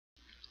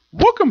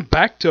Welcome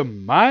back to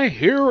My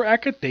Hero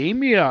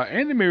Academia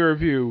Anime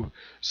Review,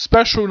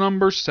 special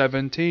number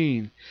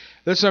 17.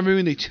 This I'm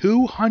reviewing the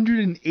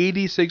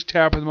 286th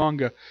chapter of the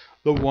manga,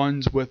 The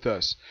Ones With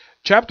Us.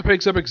 Chapter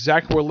picks up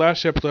exactly where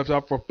last chapter left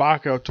off, where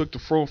Bakugo took the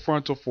full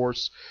frontal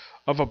force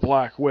of a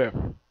black whip.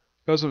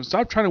 Doesn't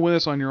stop trying to win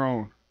this on your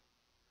own.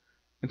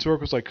 And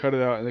Toroko's like, cut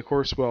it out. And of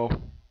course,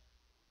 well,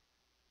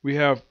 we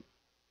have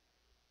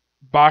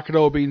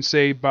Bakugo being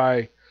saved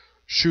by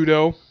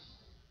Shudo.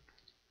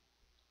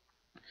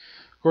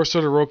 Of course,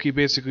 Todoroki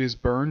basically is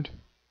burned.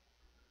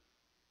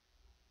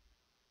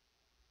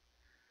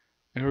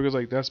 And Todoroki's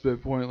like, that's a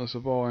bit pointless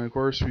of all. And of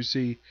course, we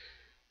see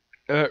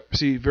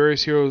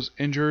various heroes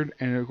injured,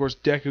 and of course,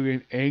 Deku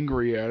getting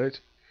angry at it.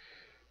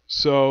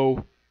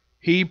 So,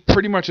 he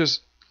pretty much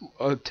just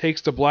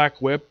takes the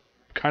black whip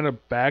kind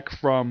of back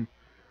from,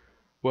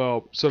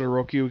 well,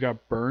 Todoroki, who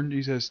got burned.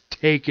 He says,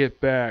 take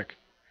it back.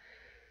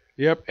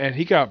 Yep, and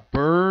he got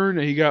burned,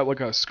 and he got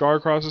like a scar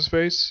across his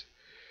face.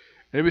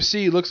 And we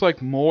see it looks like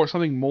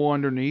something more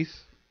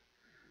underneath.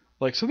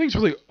 Like something's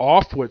really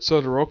off with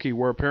Todoroki,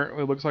 where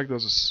apparently it looks like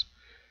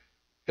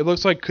it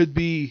looks like could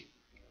be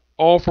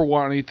all for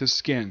one underneath the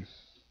skin.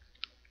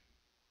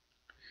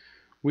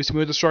 We see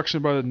more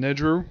destruction by the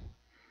Nedru.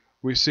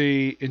 We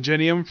see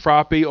Ingenium,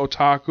 Frappi,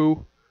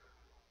 Otaku,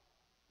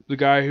 the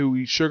guy who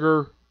eats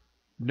sugar,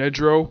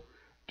 Nedro,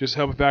 just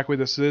help evacuate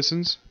the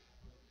citizens.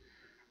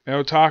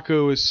 And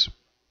Otaku is,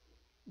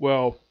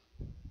 well,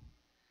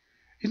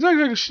 she's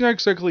not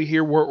exactly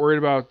here worried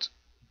about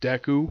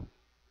Deku.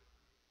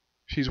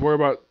 She's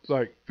worried about,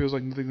 like, feels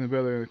like nothing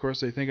better. And of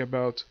course, they think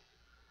about,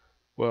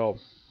 well,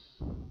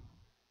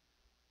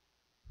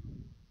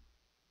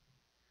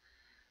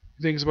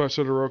 thinks about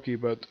Todoroki,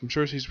 but I'm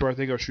sure she's probably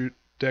thinking about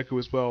Deku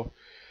as well.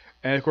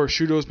 And of course,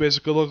 Shudo's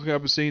basically looking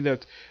up and seeing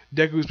that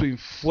Deku's being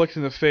flicked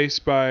in the face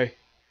by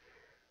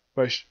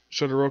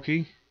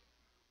Todoroki.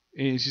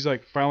 And she's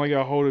like, finally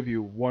got a hold of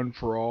you. One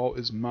for all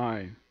is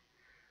mine.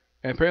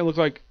 And apparently it looks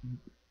like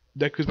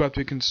Deku's about to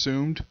be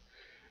consumed.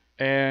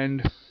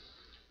 And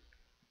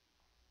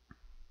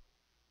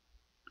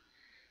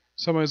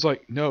someone's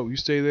like, no, you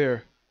stay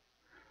there.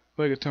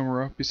 Like a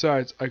Tomura.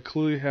 Besides, I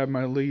clearly have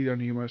my lead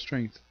on you, my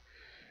strength.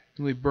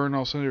 You only burn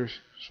all cinders,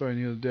 so I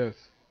kneel to death.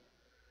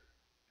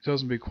 He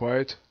tells him to be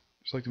quiet.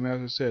 Just like the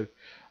master said,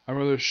 I'm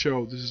rather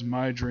show this is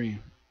my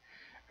dream.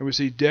 And we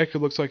see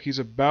Deku looks like he's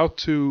about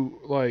to,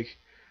 like,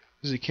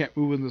 because he can't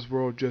move in this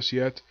world just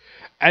yet.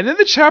 And then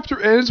the chapter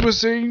ends with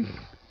saying,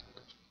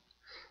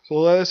 so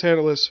let us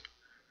handle this.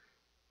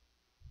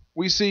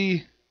 We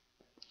see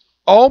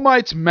All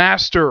Might's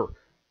master.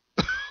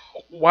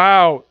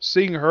 Wow,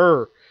 seeing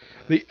her.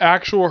 The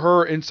actual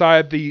her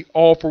inside the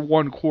All for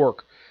One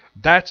Quark.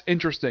 That's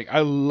interesting. I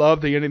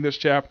love the ending of this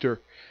chapter.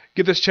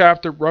 Give this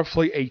chapter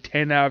roughly a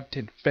 10 out of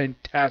 10.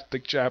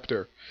 Fantastic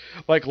chapter.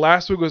 Like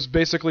last week was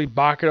basically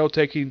Bakugo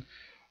taking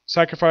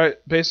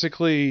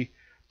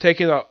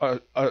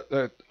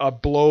a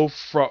blow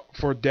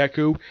for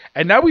Deku.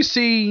 And now we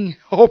see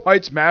All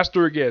Might's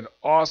master again.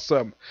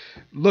 Awesome.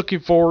 Looking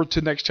forward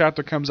to next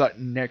chapter comes out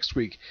next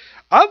week.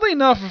 Oddly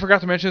enough, I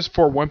forgot to mention this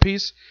for One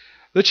Piece.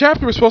 The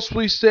chapter was supposed to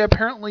release today,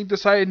 apparently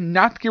decided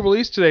not to get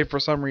released today for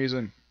some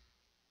reason.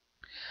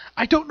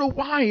 I don't know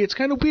why. It's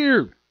kind of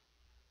weird.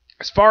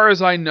 As far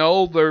as I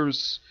know,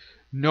 there's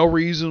no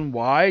reason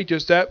why.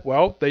 Just that,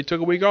 well, they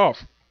took a week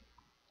off.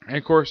 And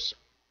of course,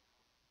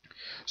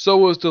 so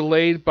it was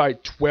delayed by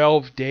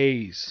 12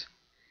 days.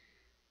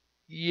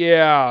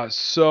 Yeah,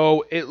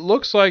 so it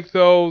looks like,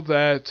 though,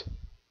 that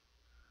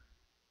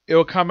it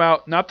will come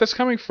out, not this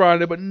coming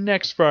Friday, but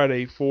next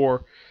Friday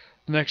for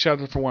the next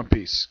chapter for One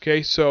Piece.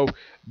 Okay, so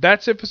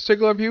that's it for this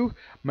particular review.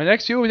 My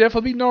next review will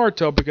definitely be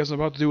Naruto, because I'm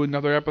about to do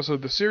another episode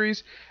of the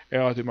series,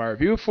 and I'll do my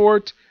review for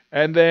it,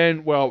 and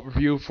then, well,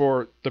 review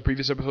for the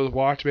previous episode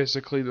watch,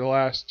 basically the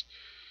last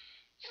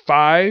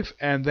 5,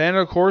 and then,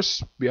 of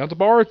course, be on to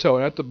Boruto,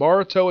 and after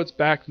Boruto, it's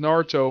back to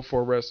Naruto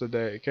for the rest of the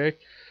day, okay?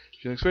 See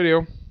you next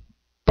video.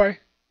 Bye.